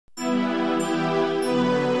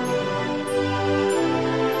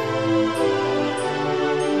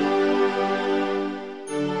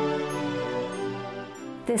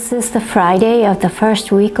This is the Friday of the first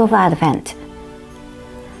week of Advent.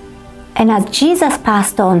 And as Jesus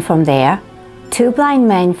passed on from there, two blind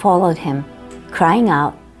men followed him, crying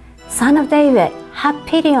out, "Son of David, have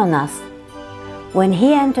pity on us." When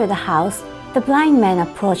he entered the house, the blind men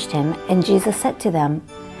approached him, and Jesus said to them,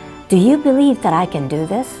 "Do you believe that I can do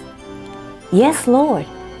this?" "Yes, Lord,"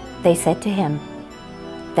 they said to him.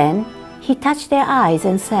 Then he touched their eyes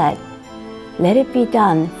and said, "Let it be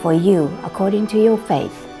done for you according to your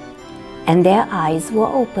faith." And their eyes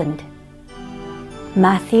were opened.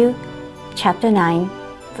 Matthew chapter 9,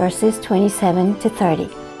 verses 27 to 30.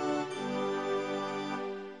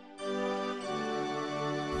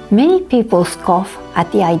 Many people scoff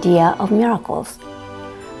at the idea of miracles,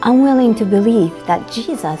 unwilling to believe that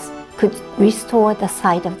Jesus could restore the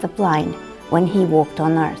sight of the blind when he walked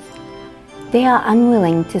on earth. They are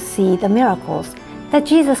unwilling to see the miracles that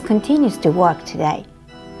Jesus continues to work today.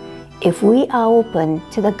 If we are open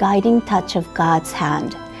to the guiding touch of God's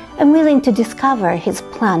hand and willing to discover His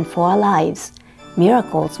plan for our lives,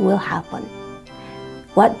 miracles will happen.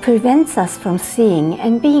 What prevents us from seeing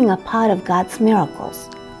and being a part of God's miracles?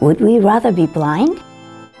 Would we rather be blind?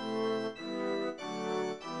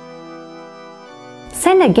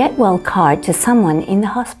 Send a get well card to someone in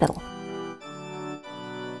the hospital.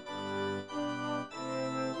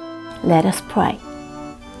 Let us pray.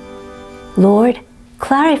 Lord,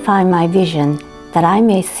 clarify my vision that I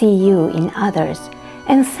may see you in others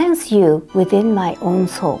and sense you within my own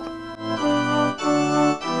soul.